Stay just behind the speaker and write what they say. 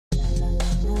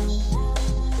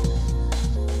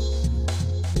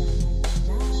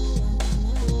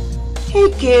Hey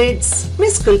kids,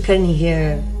 Miss Kulkarni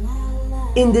here.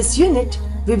 In this unit,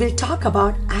 we will talk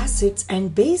about acids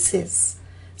and bases.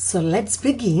 So let's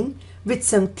begin with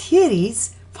some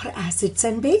theories for acids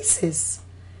and bases.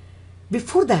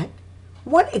 Before that,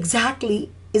 what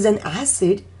exactly is an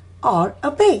acid or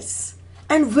a base?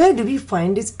 And where do we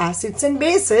find these acids and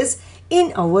bases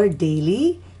in our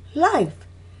daily life?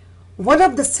 One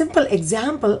of the simple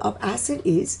example of acid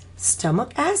is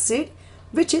stomach acid,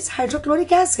 which is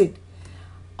hydrochloric acid.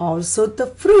 Also, the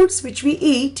fruits which we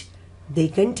eat, they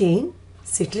contain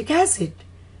citric acid.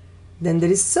 Then there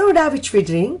is soda which we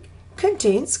drink,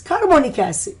 contains carbonic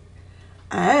acid.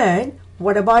 And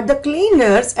what about the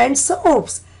cleaners and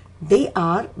soaps? They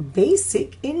are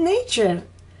basic in nature.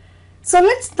 So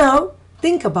let's now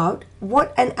think about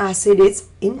what an acid is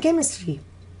in chemistry.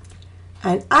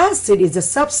 An acid is a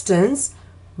substance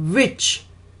which,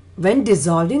 when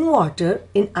dissolved in water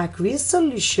in aqueous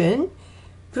solution,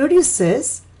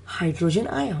 produces hydrogen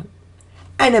ion.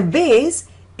 And a base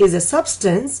is a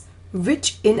substance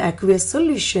which in aqueous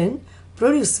solution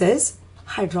produces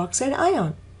hydroxide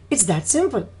ion. It's that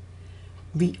simple.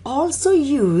 We also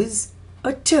use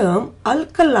a term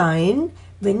alkaline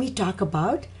when we talk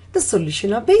about the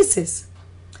solution of bases.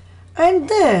 And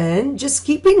then just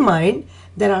keep in mind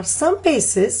there are some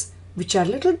bases which are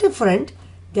a little different.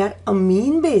 They are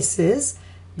amine bases.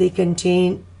 They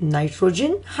contain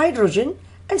nitrogen, hydrogen,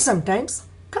 and sometimes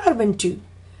carbon too.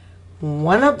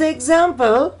 One of the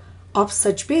example of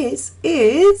such base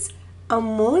is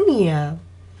ammonia.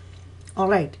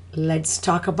 Alright, let's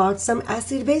talk about some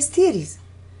acid-base theories.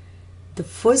 The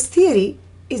first theory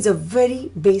is a very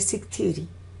basic theory.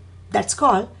 That's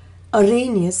called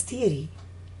Arrhenius Theory.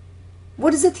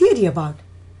 What is the theory about?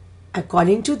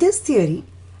 According to this theory,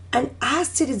 an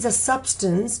acid is a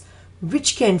substance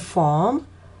which can form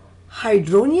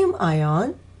hydronium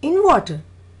ion in water.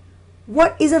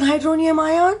 What is an hydronium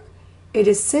ion? It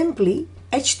is simply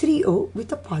H3O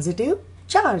with a positive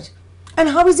charge. And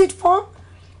how is it formed?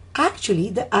 Actually,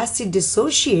 the acid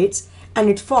dissociates and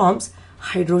it forms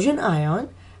hydrogen ion,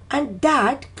 and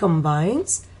that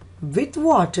combines with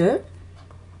water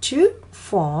to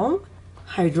form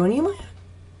hydronium ion.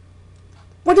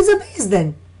 What is a base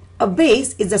then? A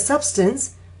base is a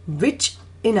substance which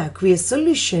in aqueous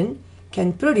solution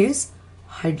can produce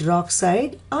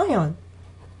hydroxide ion.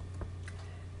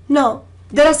 Now,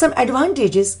 there are some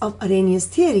advantages of Arrhenius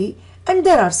theory and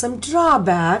there are some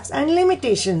drawbacks and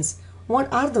limitations. What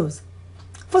are those?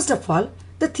 First of all,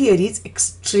 the theory is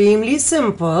extremely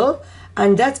simple,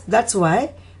 and that's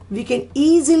why we can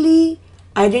easily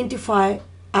identify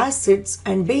acids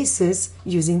and bases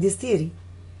using this theory.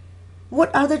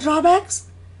 What are the drawbacks?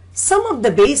 Some of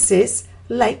the bases,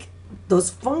 like those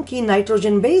funky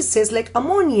nitrogen bases like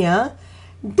ammonia,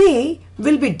 they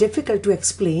will be difficult to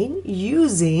explain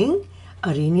using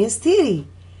Arrhenius theory.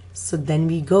 So then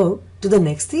we go to the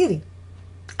next theory,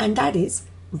 and that is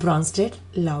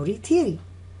Brönsted-Lowry theory.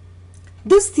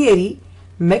 This theory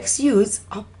makes use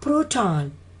of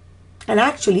proton, and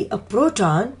actually a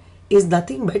proton is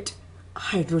nothing but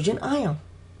hydrogen ion.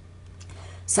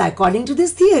 So according to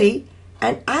this theory,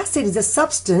 an acid is a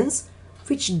substance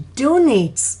which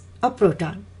donates a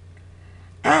proton,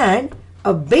 and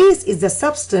a base is the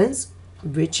substance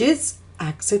which is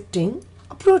accepting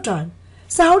a proton.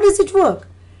 So how does it work?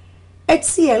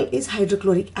 HCl is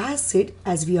hydrochloric acid,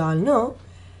 as we all know.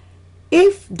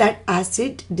 If that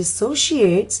acid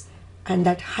dissociates and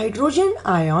that hydrogen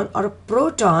ion or a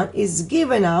proton is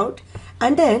given out,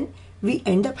 and then we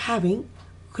end up having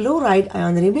chloride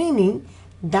ion remaining,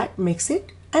 that makes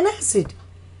it an acid.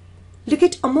 Look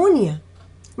at ammonia.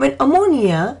 When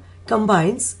ammonia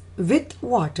combines with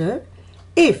water,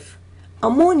 if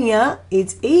ammonia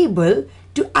is able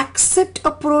to accept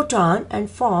a proton and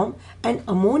form an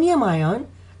ammonium ion,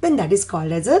 then that is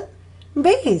called as a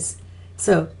base.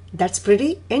 So that's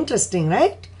pretty interesting,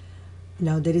 right?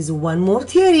 Now there is one more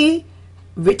theory,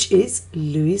 which is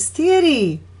Lewis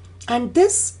theory, and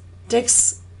this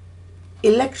takes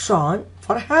electron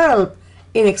for help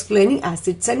in explaining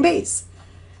acids and base.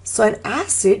 So an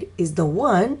acid is the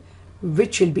one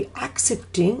which will be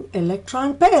accepting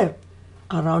electron pair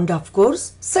around, of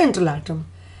course, central atom,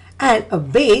 and a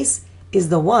base is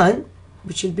the one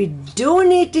which will be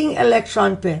donating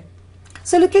electron pair.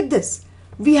 So look at this.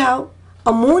 We have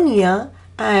ammonia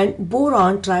and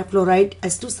boron trifluoride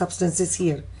as two substances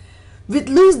here. With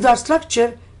Lewis dot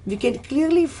structure, we can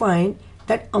clearly find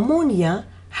that ammonia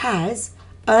has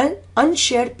an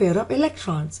unshared pair of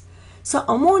electrons. So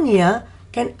ammonia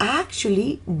can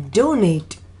actually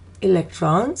donate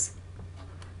electrons,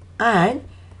 and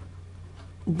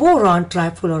boron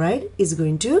trifluoride is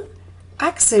going to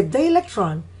accept the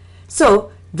electron.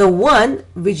 So the one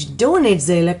which donates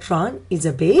the electron is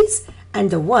a base, and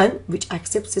the one which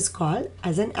accepts is called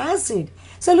as an acid.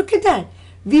 So look at that.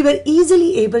 We were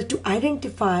easily able to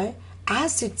identify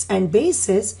acids and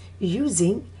bases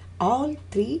using all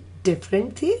three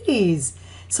different theories.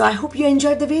 So I hope you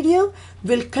enjoyed the video.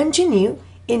 We'll continue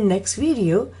in next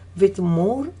video with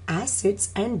more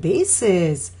acids and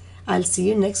bases. I'll see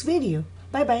you next video.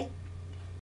 Bye bye.